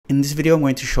In this video, I'm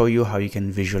going to show you how you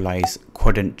can visualize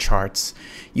quadrant charts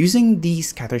using the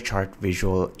scatter chart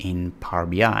visual in Power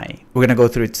BI. We're going to go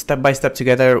through it step by step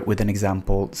together with an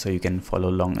example so you can follow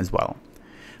along as well.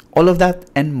 All of that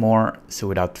and more. So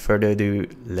without further ado,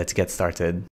 let's get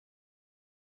started.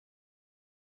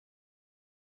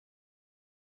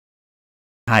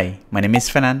 Hi, my name is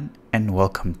Fernan and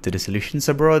welcome to the Solutions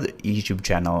Abroad YouTube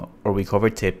channel, where we cover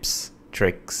tips,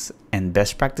 tricks, and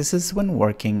best practices when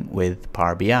working with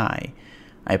Power BI.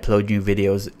 I upload new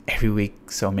videos every week,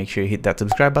 so make sure you hit that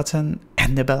subscribe button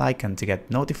and the bell icon to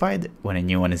get notified when a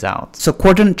new one is out. So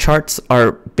quadrant charts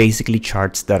are basically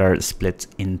charts that are split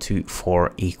into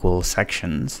 4 equal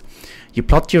sections. You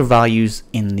plot your values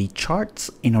in the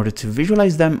charts in order to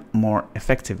visualize them more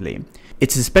effectively.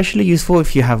 It's especially useful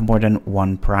if you have more than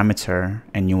one parameter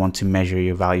and you want to measure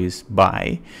your values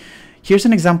by. Here's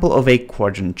an example of a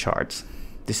quadrant chart.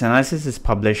 This analysis is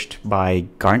published by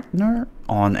Gartner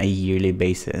on a yearly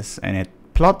basis, and it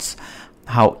plots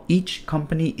how each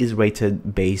company is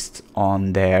rated based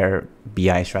on their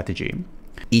BI strategy.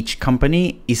 Each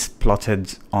company is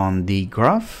plotted on the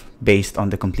graph based on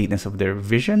the completeness of their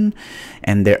vision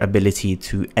and their ability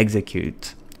to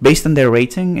execute. Based on their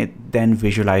rating, it then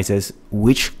visualizes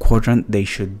which quadrant they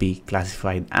should be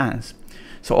classified as.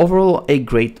 So overall, a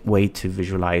great way to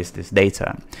visualize this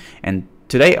data. And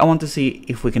today I want to see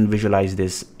if we can visualize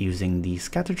this using the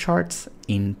scatter charts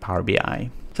in Power BI.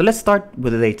 So let's start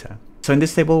with the data. So in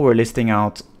this table, we're listing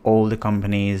out all the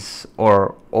companies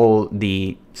or all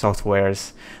the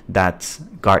softwares that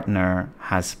Gartner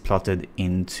has plotted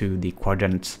into the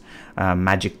quadrant,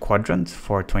 Magic Quadrant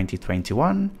for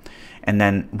 2021. And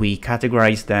then we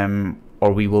categorize them,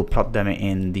 or we will plot them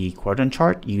in the quadrant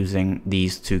chart using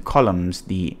these 2 columns,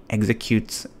 the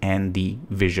execute and the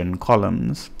vision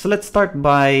columns. So let's start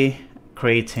by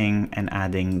creating and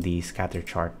adding the scatter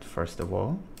chart first of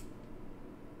all.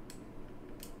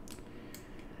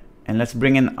 And let's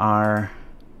bring in our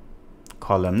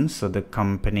columns, so the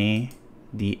company,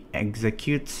 the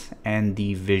execute, and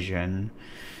the vision.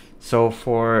 So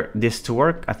for this to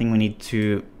work, I think we need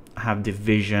to have the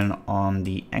vision on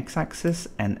the x-axis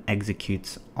and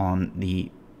execute on the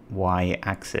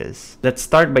y-axis. Let's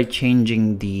start by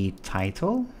changing the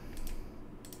title.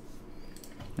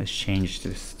 Let's change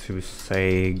this to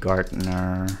say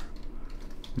Gartner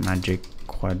Magic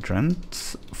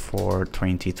Quadrant for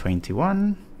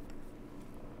 2021.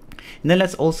 And then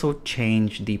let's also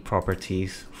change the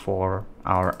properties for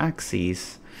our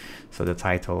axes. So the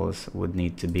titles would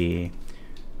need to be,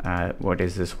 what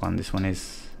is this one? This one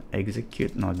is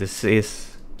execute. No, this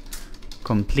is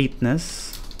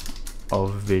completeness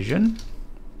of vision.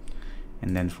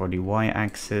 And then for the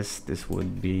y-axis, this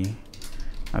would be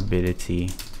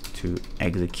ability to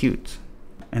execute.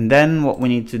 And then what we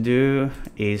need to do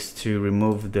is to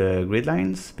remove the grid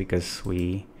lines because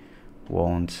we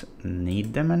won't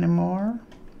need them anymore.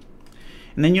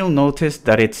 And then you'll notice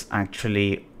that it's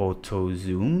actually auto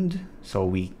zoomed, so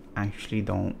we actually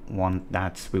don't want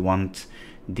that. We want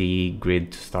the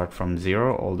grid to start from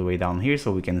 0 all the way down here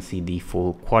so we can see the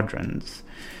full quadrants.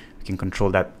 We can control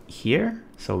that here,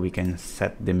 so we can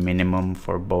set the minimum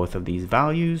for both of these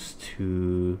values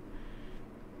to,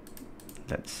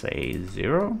 let's say,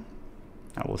 0.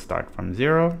 I will start from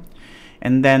 0.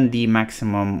 And then the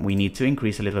maximum we need to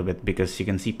increase a little bit because you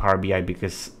can see Power BI,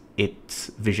 because its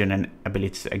vision and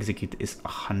ability to execute is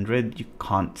 100. You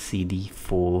can't see the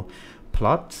full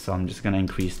plot. So I'm just going to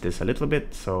increase this a little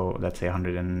bit. So let's say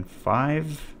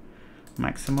 105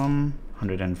 maximum,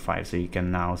 105. So you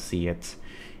can now see it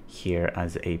here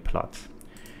as a plot.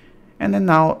 And then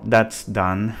now that's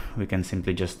done, we can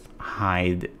simply just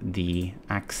hide the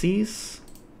axes.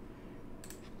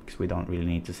 We don't really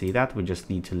need to see that. We just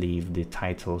need to leave the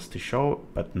titles to show,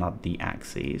 but not the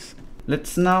axes.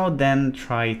 Let's now then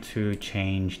try to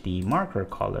change the marker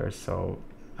color. So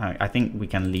I think we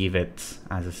can leave it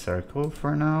as a circle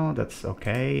for now. That's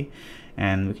okay.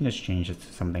 And we can just change it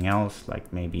to something else,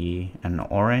 like maybe an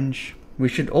orange. We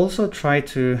should also try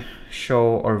to show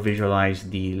or visualize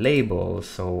the labels.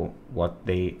 So what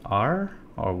they are,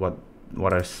 or what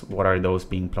are those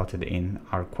being plotted in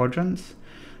our quadrants.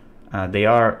 They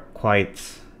are quite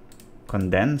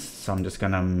condensed, so I'm just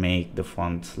gonna make the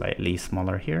font slightly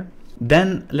smaller here.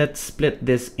 Then let's split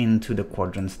this into the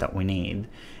quadrants that we need.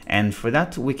 And for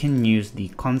that, we can use the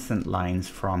constant lines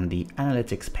from the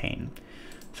analytics pane.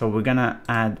 So we're gonna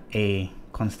add a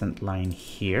constant line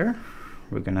here.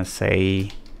 We're gonna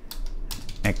say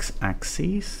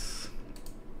x-axis.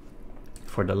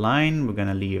 For the line, we're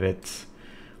gonna leave it,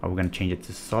 or we're gonna change it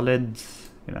to solid.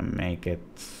 We're gonna make it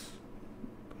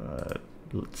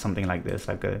something like this,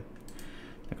 like a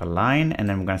like a line, and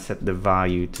then we're going to set the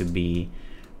value to be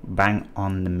bang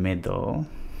on the middle,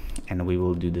 and we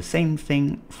will do the same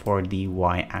thing for the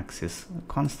y-axis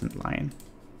constant line.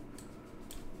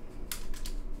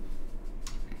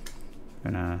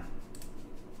 Gonna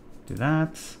do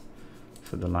that.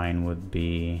 So the line would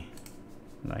be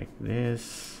like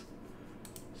this,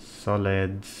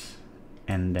 solid,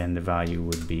 and then the value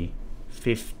would be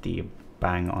 50,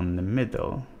 bang on the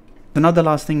middle. So now the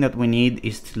last thing that we need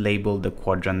is to label the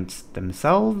quadrants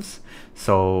themselves.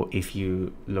 So if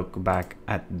you look back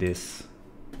at this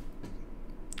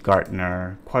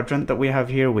Gartner quadrant that we have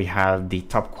here, we have the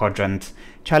top quadrant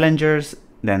challengers,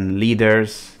 then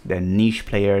leaders, then niche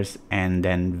players, and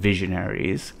then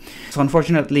visionaries. So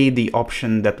unfortunately, the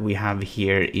option that we have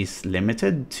here is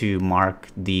limited to mark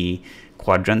the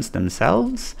quadrants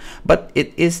themselves, but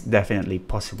it is definitely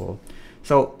possible.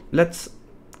 So let's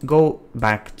go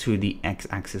back to the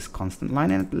x-axis constant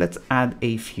line, and let's add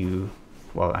a few.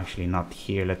 Well, actually not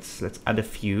here. Let's add a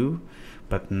few,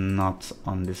 but not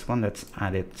on this one. Let's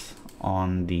add it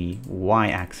on the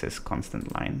y-axis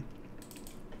constant line.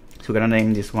 So we're gonna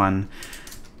name this one,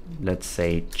 let's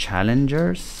say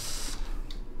challengers,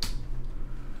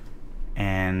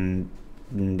 and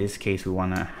in this case we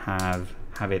want to have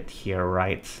it here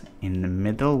right in the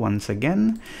middle once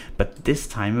again, but this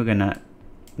time we're gonna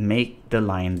make the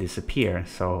line disappear,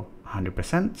 so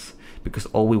 100%, because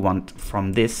all we want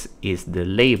from this is the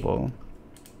label.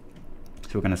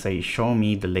 So we're gonna say show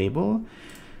me the label,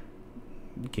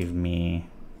 give me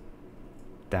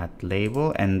that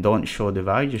label, and don't show the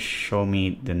value, just show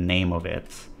me the name of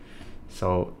it.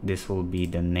 So this will be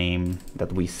the name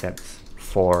that we set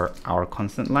for our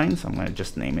constant line. So I'm going to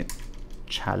just name it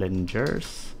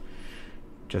challengers.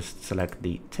 Just select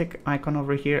the tick icon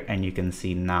over here, and you can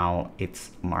see now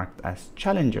it's marked as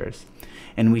challengers.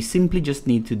 And we simply just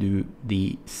need to do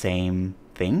the same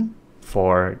thing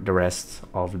for the rest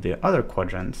of the other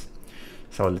quadrants.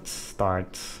 So let's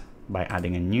start by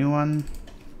adding a new one.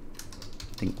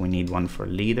 I think we need one for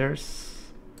leaders.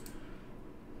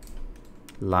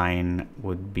 Line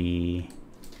would be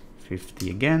 50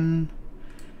 again.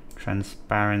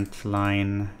 Transparent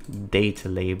line, data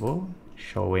label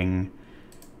showing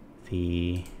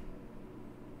the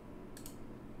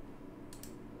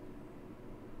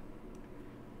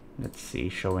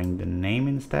showing the name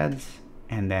instead,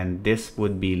 and then this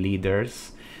would be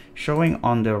leaders showing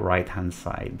on the right hand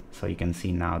side. So you can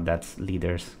see now that's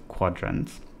leaders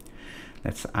quadrant.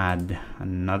 Let's add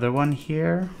another one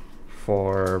here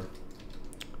for,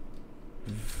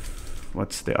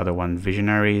 what's the other one?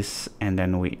 Visionaries. And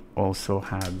then we also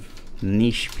have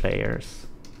niche players.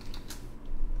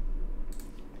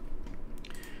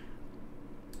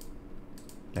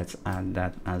 Let's add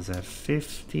that as a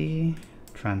 50.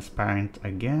 Transparent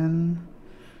again.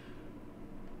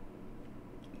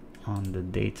 On the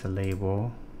data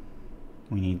label,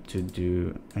 we need to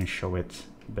do and show it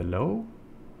below.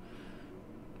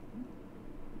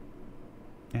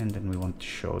 And then we want to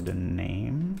show the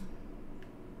name.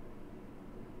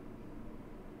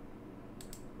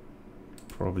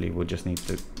 Probably we'll just need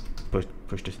to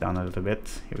push this down a little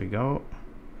bit. Here we go.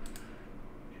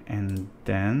 And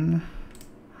then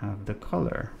have the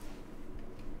color.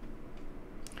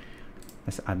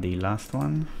 Let's add the last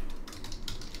one.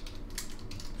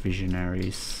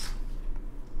 Visionaries.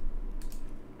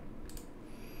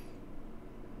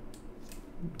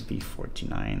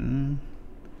 B49.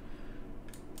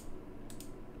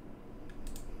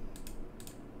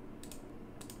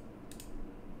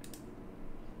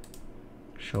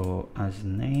 Show as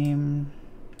name,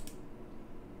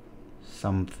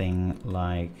 something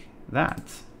like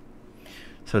that.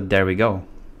 So there we go.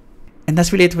 And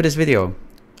that's really it for this video.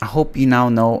 I hope you now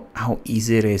know how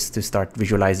easy it is to start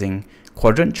visualizing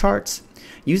quadrant charts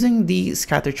using the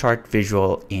scatter chart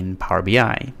visual in Power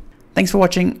BI. Thanks for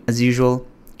watching. As usual,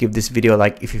 give this video a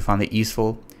like if you found it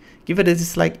useful. Give it a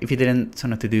dislike if you didn't, so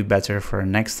not to do better for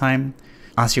next time.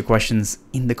 Ask your questions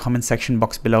in the comment section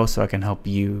box below so I can help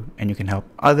you and you can help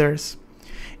others.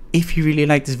 If you really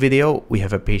like this video, we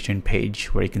have a Patreon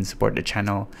page where you can support the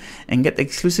channel and get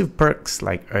exclusive perks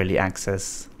like early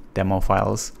access, demo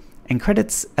files, and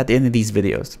credits at the end of these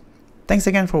videos. Thanks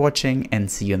again for watching, and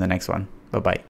see you in the next one. Bye bye.